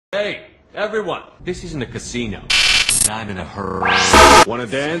Hey, everyone! This isn't a casino. I'm in a hurry. Wanna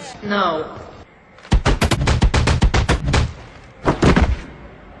dance? No.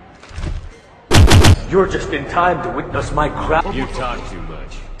 You're just in time to witness my crap. You talk too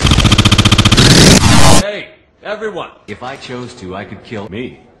much. Hey, everyone! If I chose to, I could kill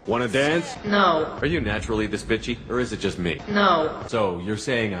me. Wanna dance? No. Are you naturally this bitchy, or is it just me? No. So, you're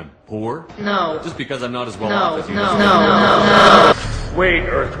saying I'm poor? No. Just because I'm not as well No. off as you? No. Wait,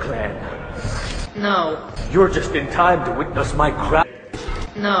 Earth Clan. No. You're just in time to witness my crap.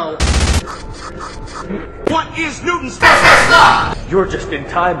 No. What is Newton's first law? You're just in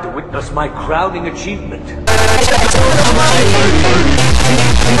time to witness my crowning achievement.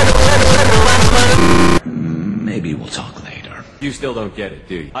 Maybe we'll talk later. You still don't get it,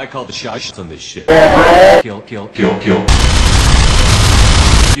 do you? I call the shots on this shit. Kill.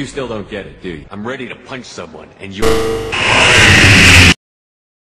 You still don't get it, do you? I'm ready to punch someone, and you...